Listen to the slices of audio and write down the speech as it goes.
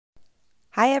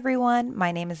Hi everyone,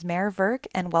 my name is Mare Verk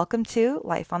and welcome to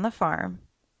Life on the Farm.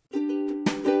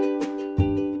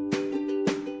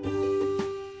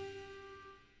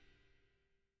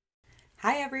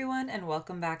 Hi everyone and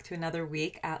welcome back to another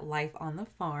week at Life on the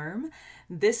Farm.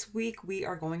 This week we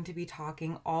are going to be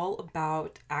talking all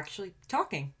about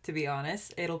to be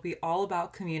honest. It'll be all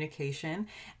about communication,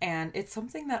 and it's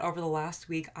something that over the last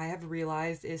week I have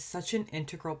realized is such an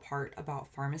integral part about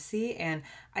pharmacy, and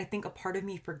I think a part of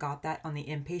me forgot that on the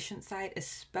inpatient side,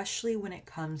 especially when it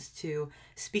comes to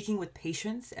speaking with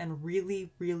patients and really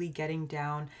getting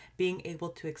down, being able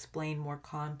to explain more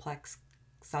complex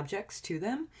subjects to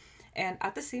them, and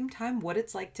at the same time, what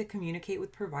it's like to communicate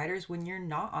with providers when you're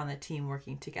not on the team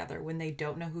working together, when they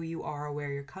don't know who you are or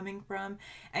where you're coming from,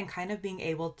 and kind of being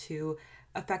able to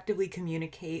effectively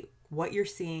communicate what you're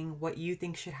seeing, what you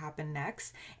think should happen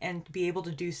next, and be able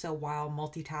to do so while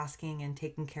multitasking and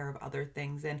taking care of other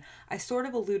things. And I sort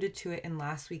of alluded to it in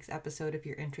last week's episode, if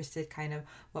you're interested, kind of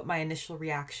what my initial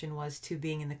reaction was to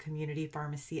being in the community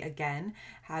pharmacy again,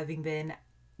 having been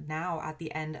now at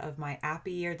the end of my APPE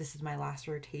year. This is my last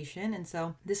rotation. And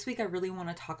so this week I really want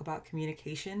to talk about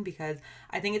communication because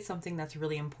I think it's something that's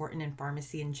really important in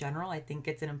pharmacy in general. I think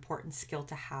it's an important skill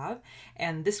to have.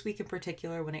 And this week in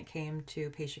particular, when it came to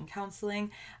patient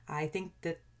counseling, I think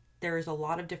that there's a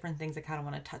lot of different things I kind of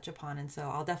want to touch upon. And so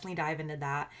I'll definitely dive into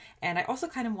that. And I also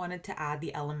kind of wanted to add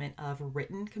the element of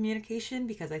written communication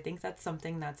because I think that's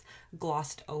something that's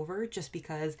glossed over, just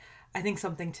because I think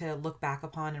something to look back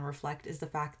upon and reflect is the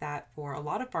fact that for a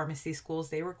lot of pharmacy schools,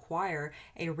 they require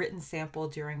a written sample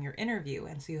during your interview.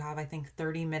 And so you have, I think,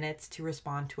 30 minutes to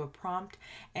respond to a prompt.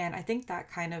 And I think that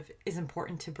kind of is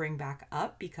important to bring back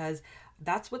up because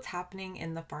that's what's happening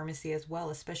in the pharmacy as well,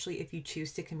 especially if you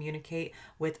choose to communicate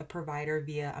with a provider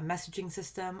via a messaging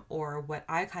system, or what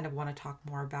I kind of want to talk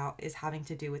more about is having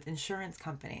to do with insurance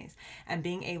companies and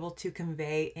being able to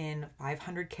convey in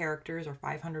 500 characters or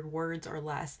 500 words or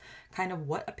less kind of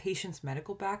what a patient's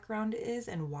medical background is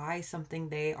and why something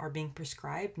they are being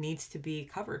prescribed needs to be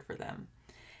covered for them.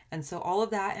 And so all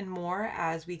of that and more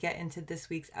as we get into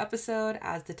this week's episode,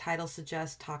 as the title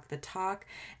suggests, Talk the Talk.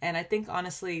 And I think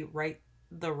honestly,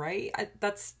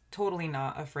 that's totally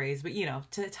not a phrase, but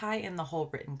to tie in the whole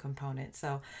written component.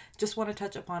 So just want to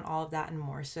touch upon all of that and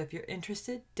more. So if you're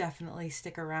interested, definitely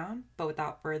stick around. But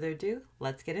without further ado,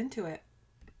 let's get into it.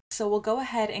 So we'll go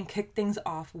ahead and kick things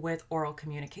off with oral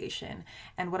communication.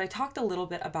 And what I talked a little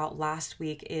bit about last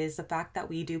week is the fact that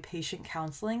we do patient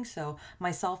counseling. So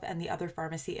myself and the other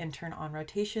pharmacy intern on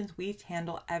rotations, we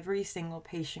handle every single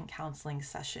patient counseling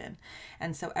session.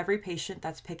 And so every patient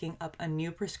that's picking up a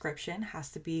new prescription has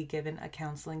to be given a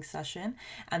counseling session.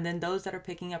 And then those that are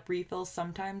picking up refills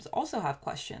sometimes also have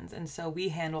questions. And so we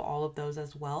handle all of those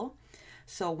as well.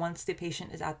 So once the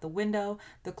patient is at the window,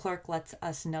 the clerk lets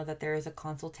us know that there is a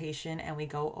consultation and we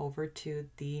go over to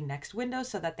the next window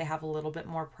so that they have a little bit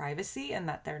more privacy and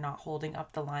that they're not holding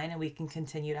up the line and we can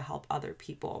continue to help other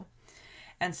people.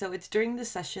 And so it's during this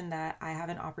session that I have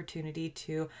an opportunity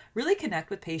to really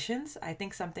connect with patients. I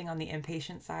think something on the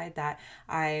inpatient side that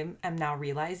I am now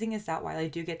realizing is that while I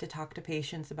do get to talk to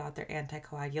patients about their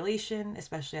anticoagulation,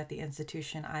 especially at the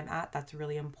institution I'm at, that's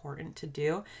really important to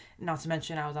do. Not to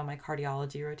mention I was on my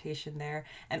cardiology rotation there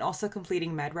and also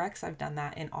completing MedRecs. I've done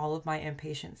that in all of my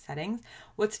inpatient settings.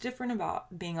 What's different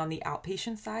about being on the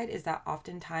outpatient side is that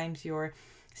oftentimes you're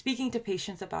speaking to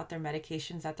patients about their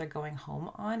medications that they're going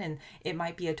home on, and it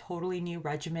might be a totally new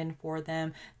regimen for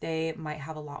them. They might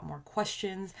have a lot more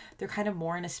questions. They're kind of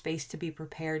more in a space to be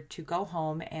prepared to go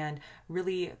home and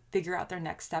really figure out their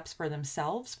next steps for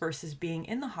themselves versus being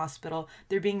in the hospital.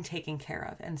 They're being taken care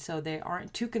of, and so they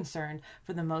aren't too concerned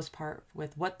for the most part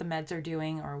with what the meds are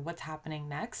doing or what's happening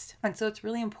next. And so it's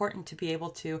really important to be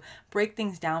able to break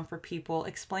things down for people,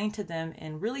 explain to them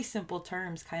in really simple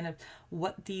terms kind of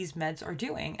what these meds are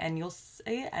doing. And you'll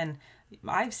say, and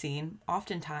I've seen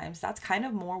oftentimes that's kind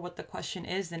of more what the question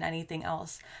is than anything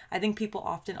else. I think people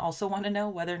often also want to know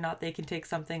whether or not they can take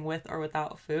something with or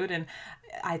without food. And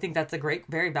I think that's a great,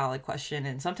 very valid question.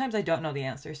 And sometimes I don't know the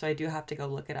answer, so I do have to go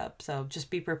look it up. So just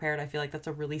be prepared. I feel like that's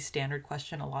a really standard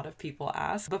question a lot of people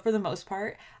ask. But for the most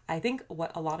part, I think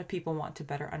what a lot of people want to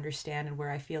better understand, and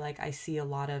where I feel like I see a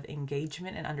lot of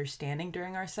engagement and understanding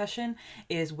during our session,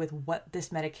 is with what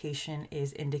this medication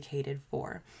is indicated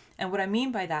for. And what I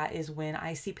mean by that is when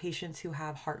I see patients who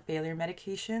have heart failure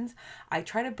medications, I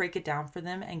try to break it down for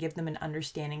them and give them an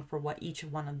understanding for what each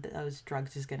one of those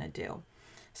drugs is going to do.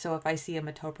 So if I see a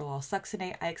metoprolol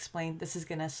succinate, I explain this is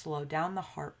going to slow down the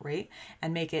heart rate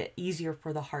and make it easier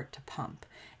for the heart to pump.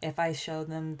 If I show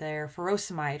them their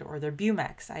furosemide or their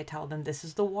Bumex, I tell them this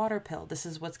is the water pill. This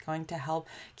is what's going to help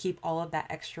keep all of that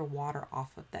extra water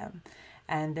off of them.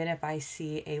 And then if I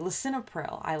see a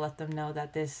lisinopril, I let them know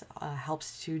that this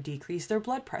helps to decrease their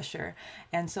blood pressure.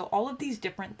 And so all of these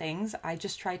different things, I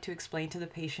just try to explain to the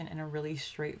patient in a really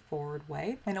straightforward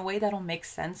way, in a way that'll make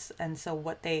sense. And so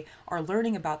what they are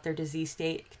learning about their disease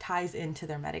state ties into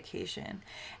their medication.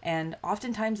 And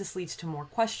oftentimes this leads to more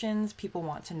questions. People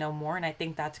want to know more, and I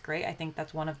think that's great. I think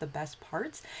that's one of the best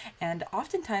parts. And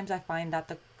oftentimes I find that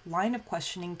the line of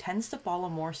questioning tends to follow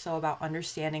more so about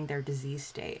understanding their disease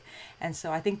state. And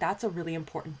so I think that's a really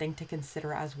important thing to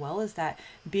consider as well, is that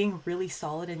being really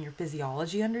solid in your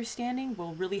physiology understanding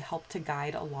will really help to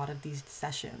guide a lot of these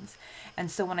sessions. And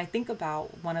so when I think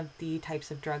about one of the types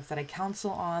of drugs that I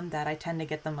counsel on that I tend to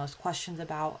get the most questions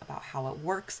about how it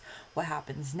works, what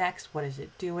happens next, what is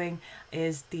it doing,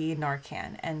 is the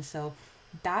Narcan. And so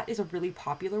that is a really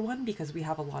popular one because we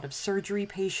have a lot of surgery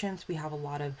patients, we have a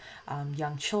lot of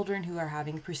young children who are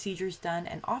having procedures done,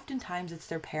 and oftentimes it's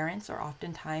their parents or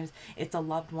oftentimes it's a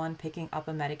loved one picking up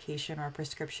a medication or a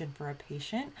prescription for a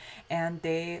patient, and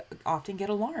they often get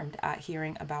alarmed at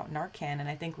hearing about Narcan, and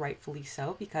I think rightfully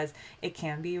so, because it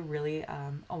can be really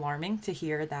alarming to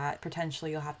hear that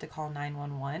potentially you'll have to call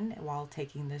 911 while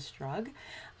taking this drug.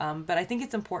 But I think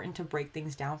it's important to break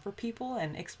things down for people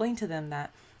and explain to them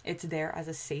that it's there as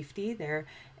a safety. They're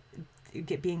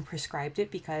being prescribed it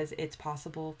because it's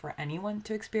possible for anyone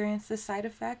to experience this side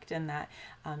effect, and that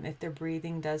if their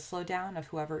breathing does slow down of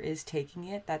whoever is taking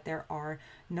it, that there are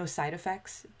no side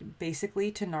effects basically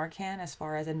to Narcan as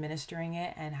far as administering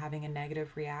it and having a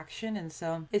negative reaction. And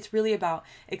so it's really about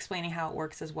explaining how it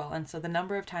works as well. And so the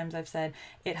number of times I've said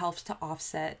it helps to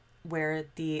offset where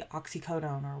the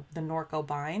oxycodone or the Norco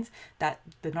binds, that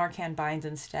the Narcan binds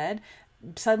instead,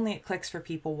 suddenly it clicks for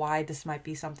people why this might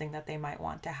be something that they might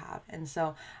want to have. And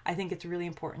so I think it's really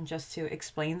important just to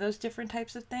explain those different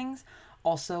types of things.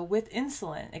 Also with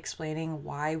insulin, explaining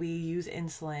why we use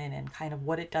insulin and kind of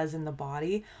what it does in the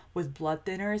body. With blood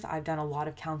thinners, I've done a lot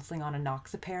of counseling on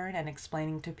enoxaparin and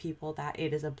explaining to people that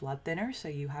it is a blood thinner, so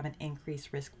you have an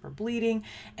increased risk for bleeding,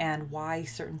 and why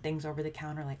certain things over the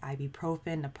counter like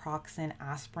ibuprofen, naproxen,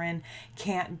 aspirin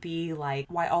can't be like,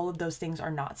 why all of those things are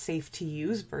not safe to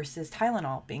use versus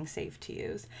Tylenol being safe to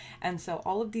use. And so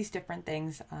all of these different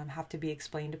things have to be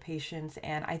explained to patients,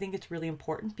 and I think it's really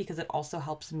important because it also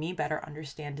helps me better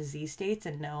understand disease states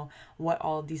and know what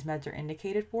all of these meds are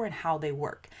indicated for and how they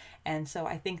work. And so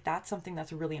I think that's something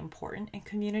that's really important in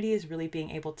community, is really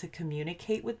being able to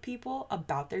communicate with people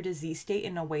about their disease state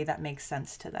in a way that makes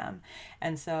sense to them.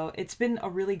 And so it's been a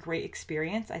really great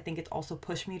experience. I think it's also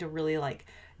pushed me to really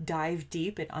dive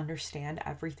deep and understand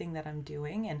everything that I'm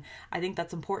doing. And I think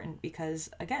that's important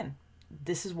because, again,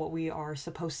 this is what we are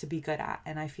supposed to be good at.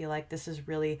 And I feel like this has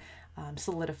really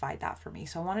solidified that for me.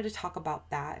 So I wanted to talk about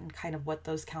that and kind of what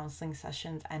those counseling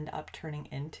sessions end up turning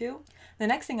into. The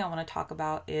next thing I want to talk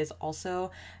about is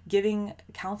also giving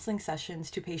counseling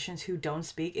sessions to patients who don't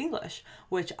speak English,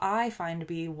 which I find to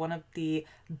be one of the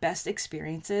best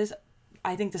experiences.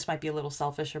 I think this might be a little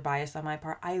selfish or biased on my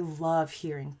part. I love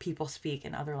hearing people speak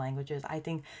in other languages. I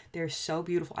think they're so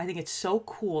beautiful. I think it's so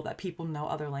cool that people know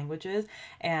other languages,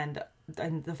 and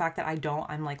the fact that I don't,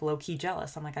 I'm low-key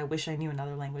jealous. I'm I wish I knew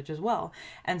another language as well.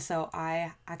 And so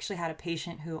I actually had a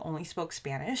patient who only spoke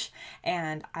Spanish,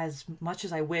 and as much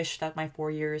as I wish that my 4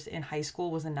 years in high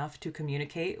school was enough to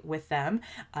communicate with them,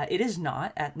 it is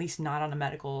not, at least not on a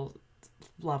medical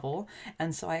level.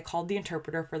 And so I called the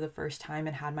interpreter for the first time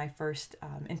and had my first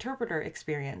interpreter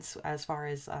experience as far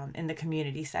as in the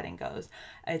community setting goes.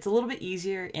 It's a little bit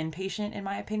easier inpatient, in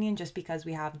my opinion, just because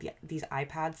we have these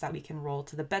iPads that we can roll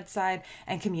to the bedside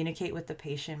and communicate with the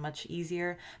patient much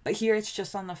easier. But here it's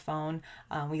just on the phone.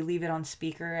 We leave it on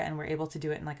speaker and we're able to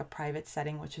do it in a private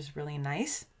setting, which is really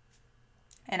nice.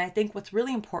 And I think what's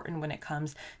really important when it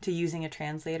comes to using a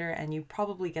translator, and you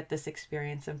probably get this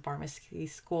experience in pharmacy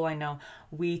school, I know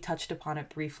we touched upon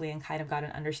it briefly and kind of got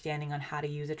an understanding on how to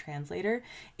use a translator,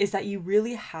 is that you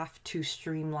really have to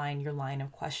streamline your line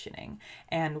of questioning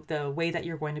and the way that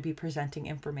you're going to be presenting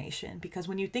information. Because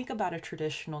when you think about a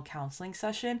traditional counseling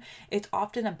session, it's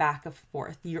often a back and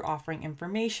forth. You're offering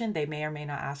information, they may or may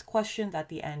not ask questions. At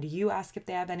the end, you ask if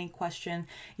they have any question.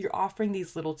 You're offering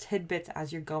these little tidbits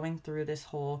as you're going through this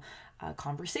whole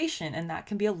conversation, and that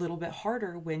can be a little bit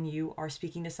harder when you are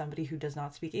speaking to somebody who does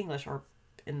not speak English, or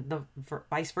in the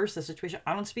vice versa situation,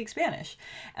 I don't speak Spanish.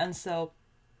 And so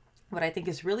what I think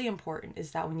is really important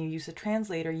is that when you use a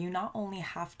translator, you not only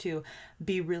have to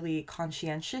be really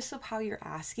conscientious of how you're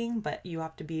asking, but you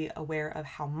have to be aware of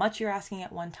how much you're asking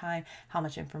at one time, how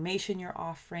much information you're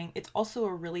offering. It's also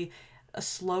a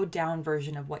slowed down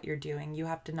version of what you're doing. You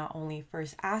have to not only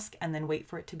first ask and then wait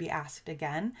for it to be asked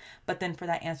again, but then for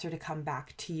that answer to come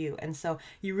back to you. And so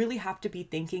you really have to be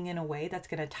thinking in a way that's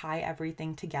going to tie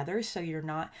everything together, so you're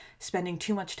not spending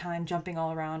too much time jumping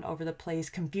all around over the place,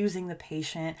 confusing the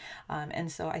patient.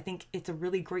 And so I think it's a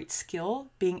really great skill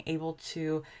being able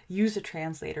to use a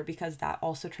translator, because that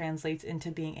also translates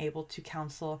into being able to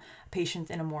counsel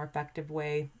patients in a more effective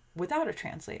way without a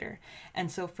translator.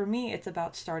 And so for me, it's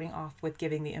about starting off with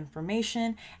giving the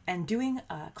information and doing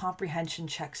comprehension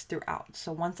checks throughout.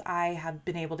 So once I have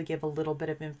been able to give a little bit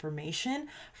of information,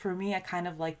 for me, I kind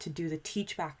of like to do the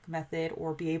teach back method,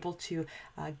 or be able to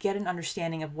get an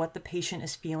understanding of what the patient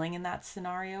is feeling in that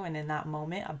scenario and in that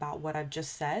moment about what I've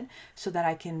just said, so that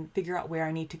I can figure out where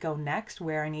I need to go next,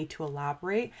 where I need to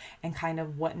elaborate, and kind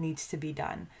of what needs to be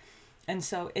done. And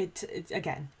so it's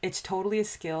again, it's totally a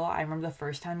skill. I remember the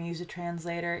first time I used a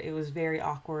translator, it was very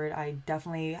awkward. I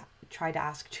definitely tried to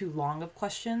ask too long of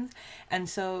questions. And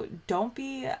so don't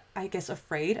be, I guess,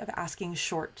 afraid of asking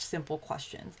short, simple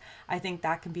questions. I think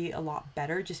that can be a lot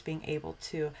better, just being able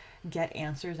to get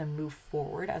answers and move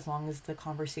forward, as long as the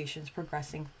conversation's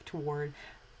progressing toward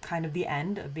kind of the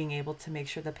end of being able to make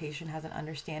sure the patient has an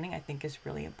understanding, I think is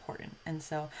really important. And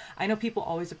so I know people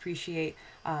always appreciate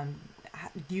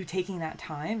you taking that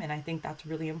time, and I think that's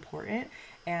really important.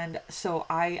 And so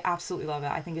I absolutely love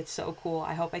it. I think it's so cool.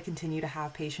 I hope I continue to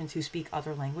have patients who speak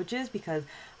other languages, because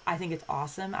I think it's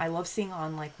awesome. I love seeing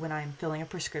on, like, when I'm filling a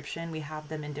prescription, we have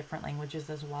them in different languages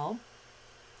as well,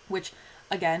 which,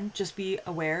 again, just be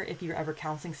aware if you're ever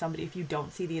counseling somebody, if you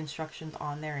don't see the instructions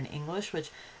on there in English,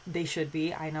 which they should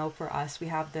be. I know for us, we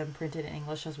have them printed in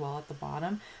English as well at the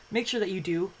bottom. Make sure that you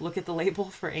do look at the label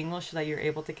for English, so that you're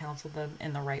able to counsel them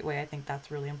in the right way. I think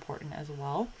that's really important as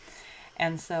well.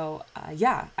 And so,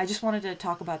 yeah, I just wanted to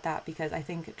talk about that, because I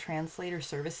think translator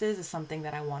services is something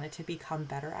that I wanted to become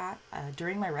better at.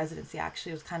 During my residency,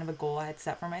 actually, it was kind of a goal I had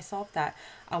set for myself, that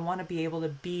I want to be able to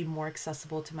be more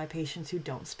accessible to my patients who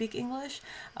don't speak English.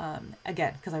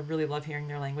 Again, because I really love hearing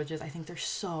their languages. I think they're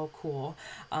so cool.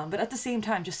 But at the same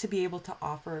time, just to be able to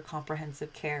offer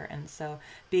comprehensive care. And so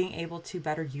being able to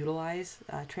better utilize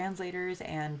translators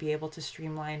and be able to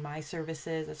streamline my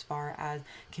services as far as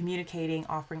communicating,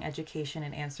 offering education,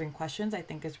 and answering questions, I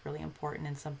think is really important,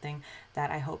 and something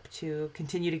that I hope to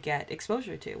continue to get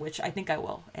exposure to, which I think I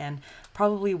will. And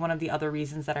probably one of the other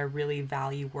reasons that I really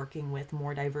value working with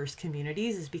more diverse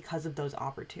communities is because of those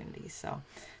opportunities. So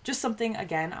just something,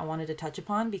 again, I wanted to touch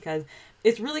upon, because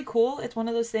it's really cool. It's one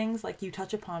of those things, like, you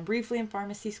touch upon briefly in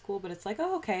pharmacy school, but it's like,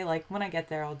 oh, okay, like, when I get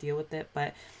there, I'll deal with it.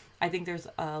 But I think there's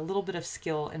a little bit of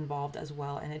skill involved as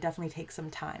well, and it definitely takes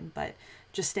some time, but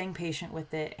just staying patient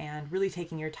with it and really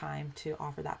taking your time to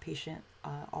offer that patient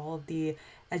all of the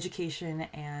education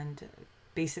and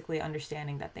basically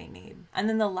understanding that they need. And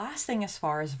then the last thing, as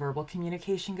far as verbal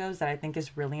communication goes, that I think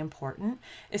is really important,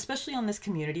 especially on this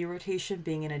community rotation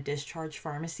being in a discharge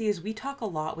pharmacy, is we talk a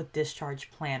lot with discharge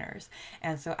planners.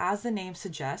 And so, as the name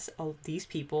suggests, these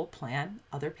people plan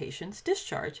other patients'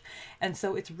 discharge. And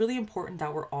so it's really important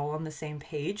that we're all on the same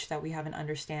page, that we have an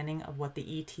understanding of what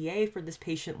the ETA for this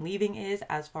patient leaving is,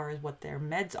 as far as what their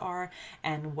meds are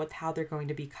and how they're going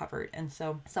to be covered. And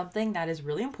so something that is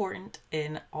really important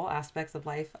in all aspects of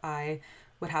life, I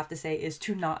would have to say, is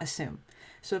to not assume.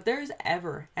 So if there is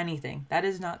ever anything that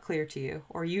is not clear to you,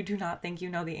 or you do not think you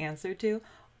know the answer to,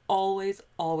 always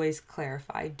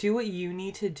clarify. Do what you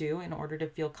need to do in order to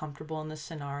feel comfortable in this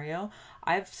scenario.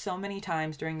 I've so many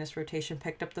times during this rotation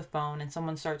picked up the phone and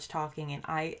someone starts talking, and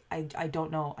I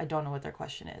don't know what their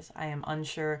question is. I am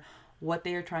unsure what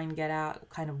they are trying to get at,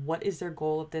 kind of what is their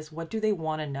goal of this, what do they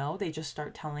want to know. They just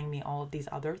start telling me all of these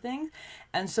other things.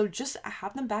 And so just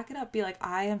have them back it up. Be like,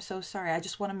 I am so sorry. I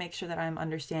just want to make sure that I'm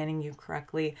understanding you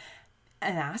correctly.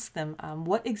 And ask them,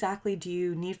 what exactly do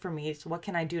you need from me? So what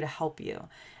can I do to help you?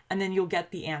 And then you'll get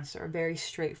the answer, a very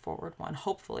straightforward one,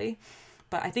 hopefully.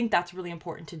 But I think that's really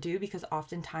important to do, because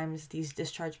oftentimes these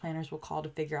discharge planners will call to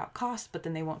figure out costs, but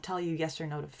then they won't tell you yes or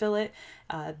no to fill it.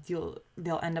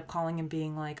 They'll end up calling and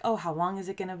being like, oh, how long is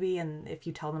it going to be? And if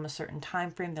you tell them a certain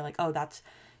time frame, they're like, oh, that's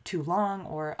too long,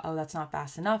 or oh, that's not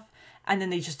fast enough. And then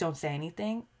they just don't say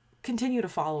anything. Continue to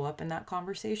follow up in that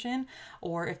conversation.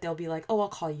 Or if they'll be like, oh, I'll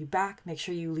call you back, make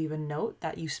sure you leave a note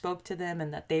that you spoke to them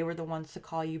and that they were the ones to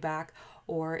call you back.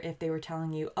 Or if they were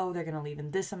telling you, oh, they're going to leave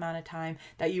in this amount of time,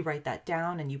 that you write that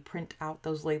down and you print out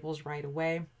those labels right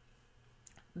away.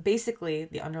 basically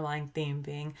the underlying theme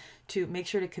being to make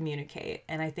sure to communicate.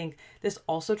 And I think this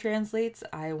also translates,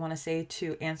 I want to say,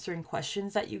 to answering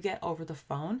questions that you get over the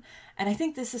phone. And I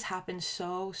think this has happened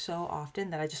so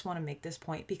often that I just want to make this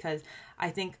point, because I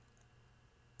think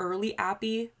early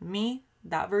appy me,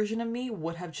 that version of me,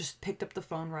 would have just picked up the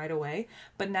phone right away.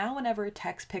 But now whenever a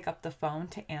techs pick up the phone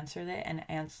to answer it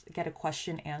and get a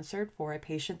question answered for a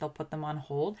patient, they'll put them on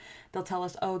hold. They'll tell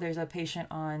us, oh, there's a patient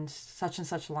on such and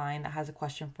such line that has a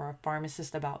question for a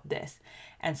pharmacist about this.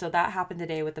 And so that happened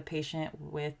today with the patient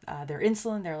with their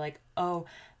insulin. They're like, oh,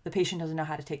 the patient doesn't know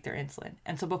how to take their insulin.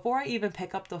 And so before I even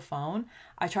pick up the phone,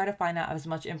 I try to find out as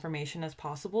much information as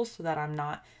possible so that I'm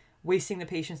not wasting the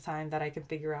patient's time, that I can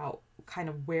figure out kind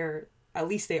of where at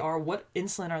least they are, what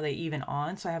insulin are they even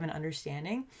on, so I have an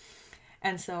understanding.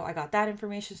 And so I got that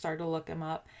information, started to look them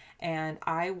up, and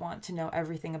I want to know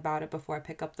everything about it before I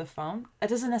pick up the phone. It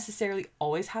doesn't necessarily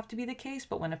always have to be the case,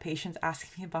 but when a patient's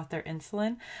asking me about their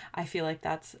insulin, I feel like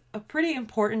that's a pretty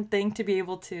important thing to be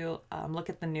able to look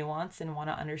at the nuance and want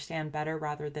to understand better,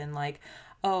 rather than like,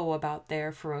 oh, about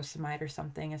their furosemide or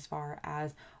something, as far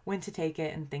as when to take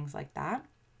it and things like that.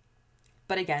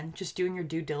 But again, just doing your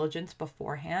due diligence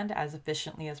beforehand as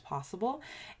efficiently as possible.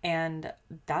 And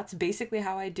that's basically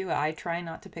how I do it. I try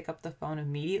not to pick up the phone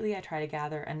immediately. I try to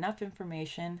gather enough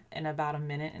information in about a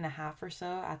minute and a half or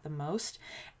so at the most,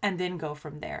 and then go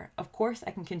from there. Of course,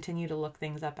 I can continue to look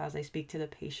things up as I speak to the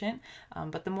patient,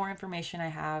 but the more information I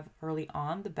have early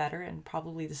on, the better, and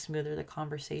probably the smoother the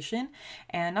conversation.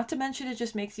 And not to mention, it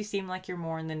just makes you seem like you're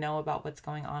more in the know about what's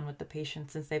going on with the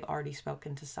patient since they've already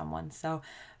spoken to someone. So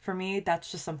for me,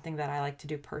 that's just something that I like to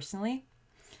do personally.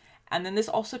 And then this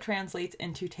also translates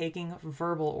into taking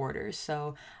verbal orders.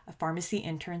 So pharmacy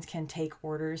interns can take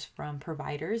orders from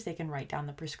providers. They can write down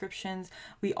the prescriptions.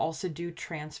 We also do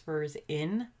transfers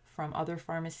in from other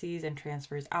pharmacies and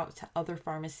transfers out to other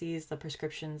pharmacies. The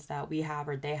prescriptions that we have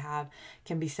or they have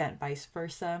can be sent vice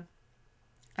versa.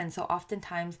 And so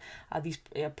oftentimes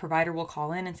a provider will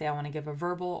call in and say, I want to give a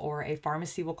verbal, or a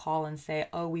pharmacy will call and say,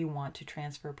 oh, we want to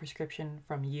transfer a prescription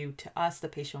from you to us. The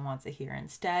patient wants it here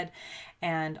instead.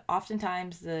 And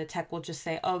oftentimes the tech will just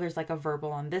say, oh, there's like a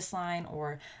verbal on this line,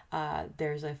 or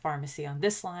there's a pharmacy on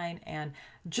this line. And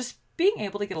just being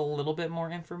able to get a little bit more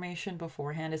information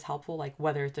beforehand is helpful, like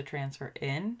whether it's a transfer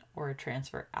in or a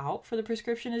transfer out for the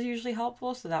prescription is usually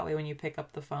helpful. So that way when you pick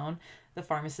up the phone, the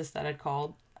pharmacist that had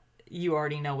called, you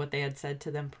already know what they had said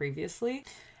to them previously.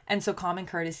 And so common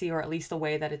courtesy, or at least the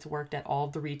way that it's worked at all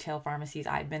of the retail pharmacies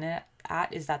I've been at,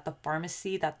 is that the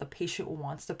pharmacy that the patient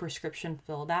wants the prescription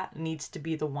filled at needs to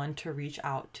be the one to reach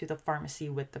out to the pharmacy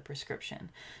with the prescription.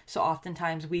 So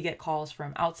oftentimes we get calls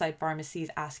from outside pharmacies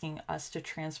asking us to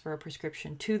transfer a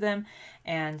prescription to them.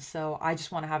 And so I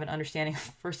just want to have an understanding,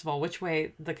 first of all, which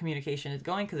way the communication is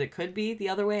going, because it could be the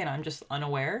other way and I'm just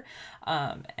unaware.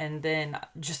 And then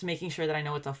just making sure that I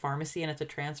know it's a pharmacy and it's a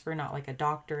transfer, not like a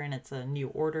doctor and it's a new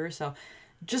order. So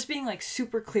just being like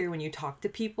super clear when you talk to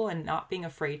people and not being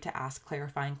afraid to ask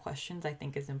clarifying questions, I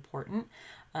think is important.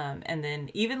 And then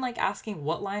even like asking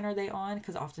what line are they on,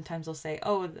 because oftentimes they'll say,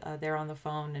 oh, they're on the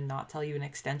phone, and not tell you an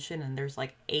extension, and there's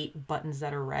like 8 buttons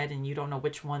that are red and you don't know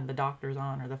which one the doctor's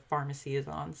on or the pharmacy is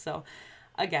on. So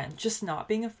again, just not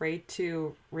being afraid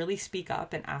to really speak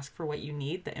up and ask for what you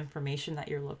need, the information that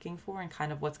you're looking for, and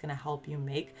kind of what's going to help you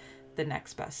make the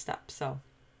next best step. So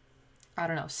I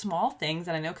don't know, small things.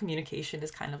 And I know communication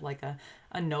is kind of like a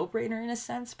no-brainer in a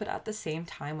sense, but at the same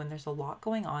time, when there's a lot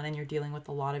going on and you're dealing with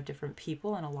a lot of different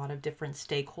people and a lot of different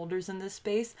stakeholders in this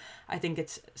space, I think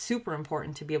it's super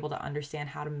important to be able to understand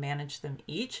how to manage them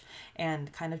each,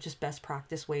 and kind of just best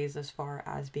practice ways as far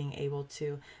as being able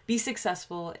to be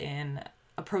successful in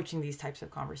approaching these types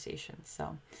of conversations.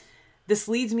 So this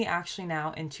leads me actually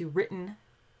now into written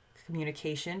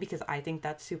communication, because I think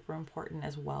that's super important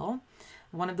as well.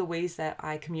 One of the ways that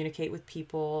I communicate with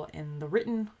people in the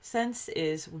written sense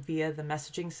is via the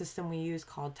messaging system we use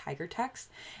called Tiger Text.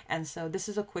 And so this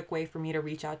is a quick way for me to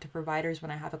reach out to providers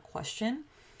when I have a question.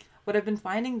 What I've been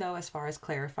finding though, as far as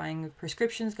clarifying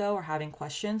prescriptions go or having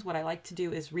questions, what I like to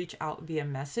do is reach out via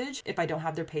message if I don't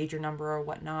have their pager number or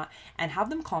whatnot, and have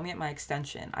them call me at my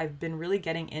extension. I've been really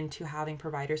getting into having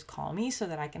providers call me so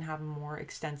that I can have a more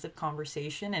extensive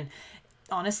conversation. And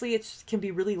honestly, it can be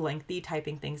really lengthy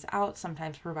typing things out.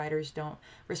 Sometimes providers don't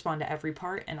respond to every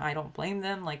part, and I don't blame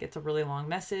them. Like, it's a really long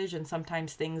message, and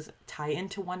sometimes things tie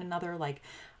into one another. Like,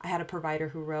 I had a provider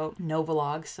who wrote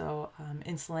Novolog, so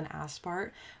insulin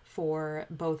aspart, for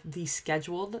both the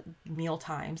scheduled meal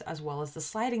times as well as the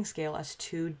sliding scale as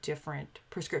two different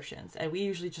prescriptions. And we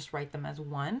usually just write them as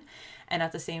one. And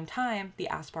at the same time, the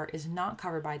aspart is not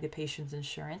covered by the patient's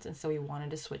insurance. And so we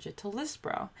wanted to switch it to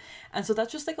Lispro. And so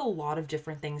that's just like a lot of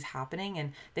different things happening,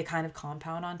 and they kind of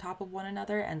compound on top of one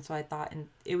another. And so I thought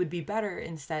it would be better,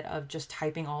 instead of just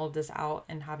typing all of this out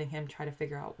and having him try to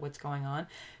figure out what's going on,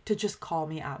 to just call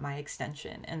me at my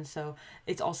extension. And so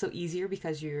it's also easier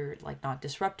because you're like not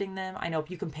disrupting them. I know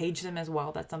you can page them as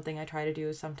well. That's something I try to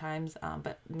do sometimes,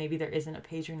 but maybe there isn't a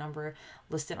pager number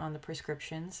listed on the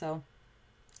prescription. So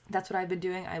that's what I've been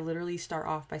doing. I literally start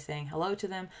off by saying hello to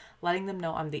them, letting them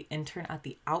know I'm the intern at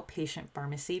the outpatient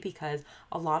pharmacy, because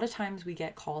a lot of times we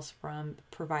get calls from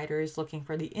providers looking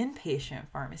for the inpatient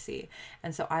pharmacy.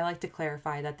 And so I like to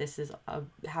clarify that this is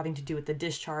having to do with the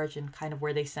discharge and kind of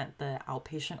where they sent the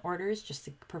outpatient orders, just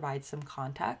to provide some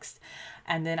context.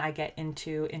 And then I get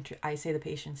I say the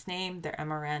patient's name, their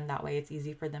MRN. That way it's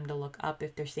easy for them to look up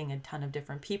if they're seeing a ton of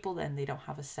different people and they don't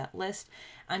have a set list.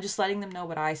 I'm just letting them know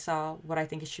what I saw, what I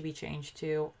think it should be changed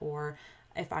to, or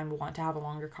if I want to have a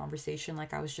longer conversation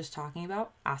like I was just talking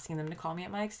about, asking them to call me at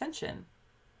my extension.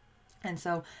 And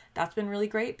so that's been really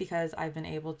great, because I've been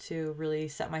able to really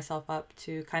set myself up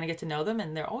to kind of get to know them,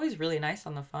 and they're always really nice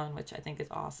on the phone, which I think is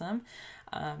awesome.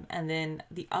 And then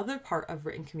the other part of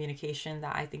written communication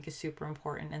that I think is super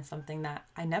important, and something that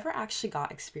I never actually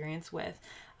got experience with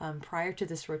prior to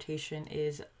this rotation,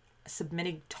 is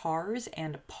submitting TARs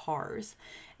and PARs.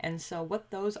 And so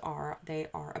what those are, they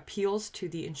are appeals to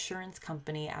the insurance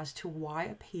company as to why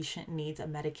a patient needs a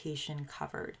medication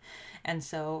covered. And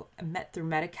so through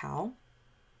Medi-Cal,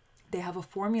 they have a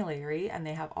formulary, and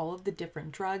they have all of the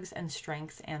different drugs and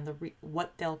strengths and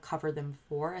what they'll cover them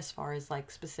for, as far as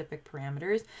like specific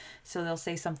parameters. So they'll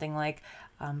say something like,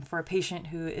 for a patient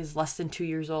who is less than 2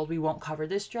 years old, we won't cover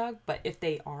this drug, but if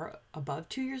they are above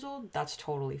 2 years old, that's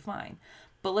totally fine.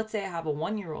 But let's say I have a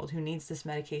 1-year-old who needs this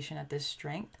medication at this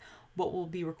strength. What will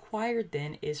be required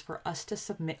then is for us to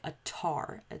submit a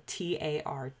TAR, a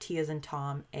TAR, T as in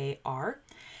Tom, AR.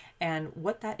 And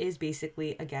what that is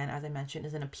basically, again, as I mentioned,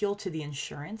 is an appeal to the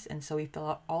insurance. And so we fill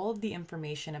out all of the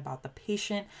information about the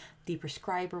patient, the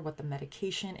prescriber, what the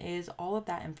medication is, all of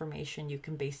that information you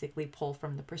can basically pull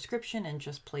from the prescription and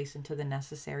just place into the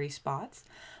necessary spots.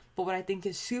 But what I think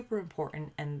is super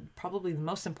important, and probably the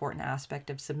most important aspect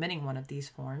of submitting one of these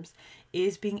forms,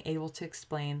 is being able to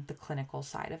explain the clinical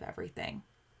side of everything.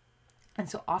 And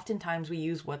so oftentimes we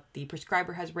use what the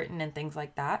prescriber has written and things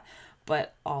like that,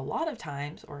 but a lot of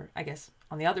times, or I guess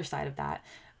on the other side of that,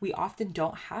 we often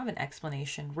don't have an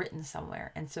explanation written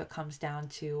somewhere. And so it comes down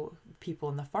to people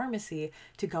in the pharmacy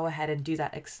to go ahead and do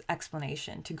that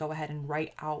explanation, to go ahead and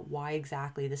write out why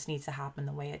exactly this needs to happen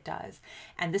the way it does.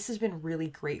 And this has been really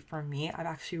great for me. I've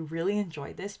actually really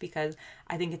enjoyed this, because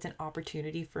I think it's an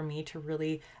opportunity for me to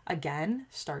really, again,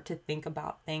 start to think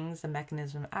about things, the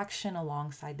mechanism of action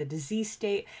alongside the disease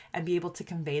state, and be able to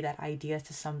convey that idea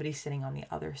to somebody sitting on the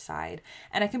other side.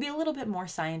 And I can be a little bit more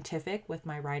scientific with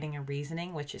my writing and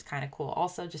reasoning, which is kind of cool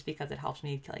also, just because it helps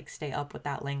me to like stay up with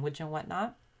that language and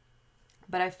whatnot.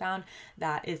 But I found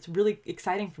that it's really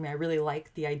exciting for me. I really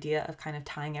like the idea of kind of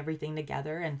tying everything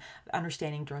together and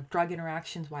understanding drug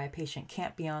interactions, why a patient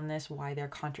can't be on this, why they're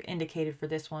contraindicated for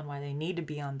this one, why they need to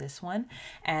be on this one.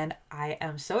 And I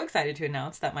am so excited to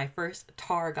announce that my first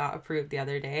TAR got approved the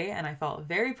other day, and I felt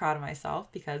very proud of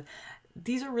myself, because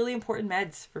these are really important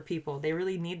meds for people. They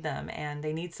really need them, and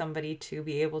they need somebody to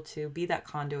be able to be that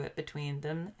conduit between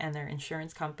them and their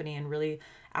insurance company, and really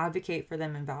advocate for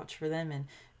them and vouch for them and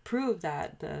prove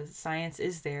that the science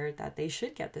is there, that they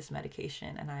should get this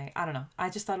medication. And I don't know, I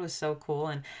just thought it was so cool,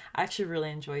 and I actually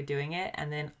really enjoyed doing it.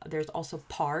 And then there's also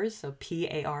PARs, so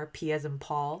PAR, P as in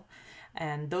Paul,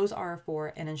 and those are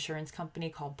for an insurance company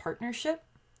called Partnership.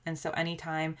 And so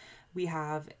anytime we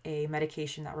have a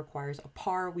medication that requires a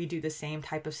PAR, we do the same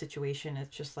type of situation.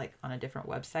 It's just like on a different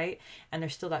website, and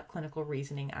there's still that clinical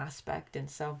reasoning aspect. And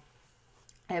so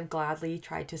I have gladly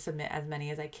tried to submit as many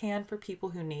as I can for people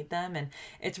who need them. And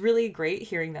it's really great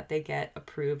hearing that they get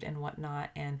approved and whatnot,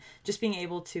 and just being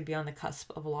able to be on the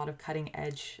cusp of a lot of cutting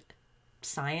edge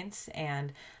science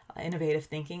and innovative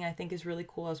thinking, I think, is really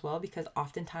cool as well, because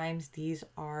oftentimes these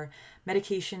are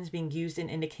medications being used in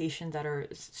indications that are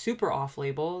super off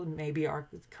label, maybe are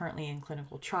currently in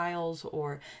clinical trials,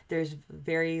 or there's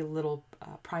very little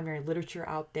primary literature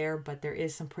out there, but there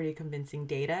is some pretty convincing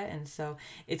data. And so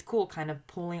it's cool kind of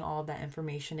pulling all of that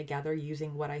information together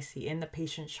using what I see in the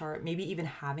patient chart, maybe even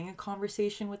having a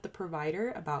conversation with the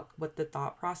provider about what the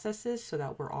thought process is so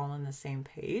that we're all on the same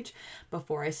page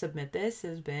before I submit this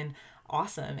has been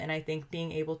awesome. And I think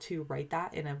being able to write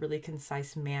that in a really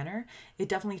concise manner, it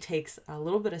definitely takes a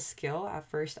little bit of skill. At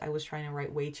first, I was trying to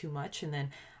write way too much, and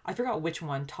then I forgot which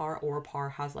one, TAR or PAR,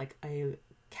 has like a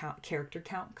character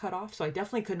count cut off, so I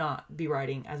definitely could not be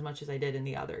writing as much as I did in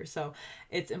the other. So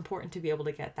it's important to be able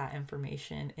to get that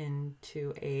information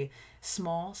into a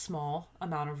small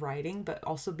amount of writing, but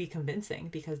also be convincing,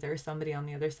 because there's somebody on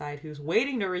the other side who's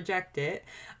waiting to reject it,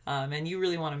 and you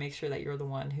really want to make sure that you're the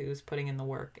one who's putting in the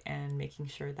work and making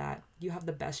sure that you have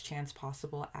the best chance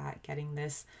possible at getting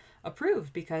this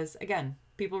approved, because again,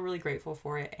 people are really grateful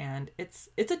for it, and it's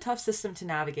a tough system to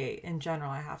navigate in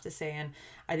general, I have to say. And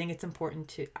I think it's important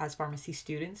to, as pharmacy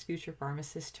students, future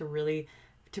pharmacists, to really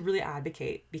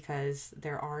advocate, because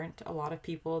there aren't a lot of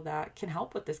people that can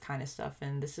help with this kind of stuff.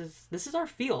 And this is our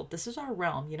field, this is our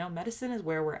realm, medicine is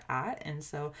where we're at. And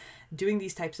so doing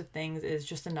these types of things is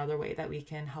just another way that we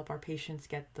can help our patients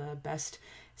get the best,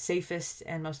 safest,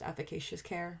 and most efficacious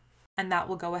care. And that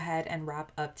will go ahead and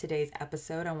wrap up today's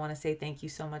episode. I want to say thank you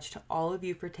so much to all of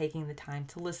you for taking the time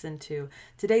to listen to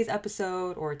today's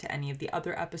episode or to any of the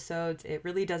other episodes. It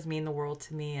really does mean the world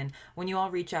to me. And when you all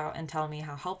reach out and tell me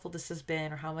how helpful this has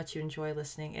been or how much you enjoy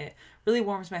listening, it really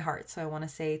warms my heart. So I want to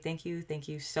say thank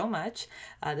you so much.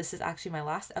 This is actually my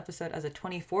last episode as a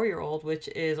 24-year-old, which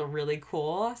is really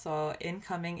cool. So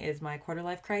incoming is my quarter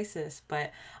life crisis.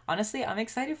 But honestly, I'm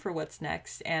excited for what's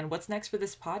next and what's next for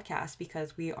this podcast,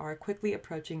 because we are quickly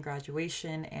approaching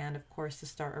graduation and, of course, the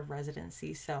start of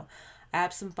residency. So I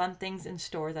have some fun things in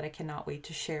store that I cannot wait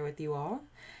to share with you all.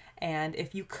 And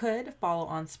if you could follow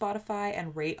on Spotify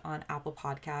and rate on Apple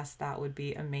Podcasts, that would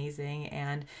be amazing.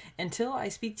 And until I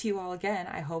speak to you all again,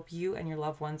 I hope you and your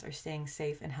loved ones are staying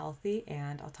safe and healthy,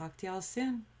 and I'll talk to y'all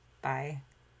soon. Bye.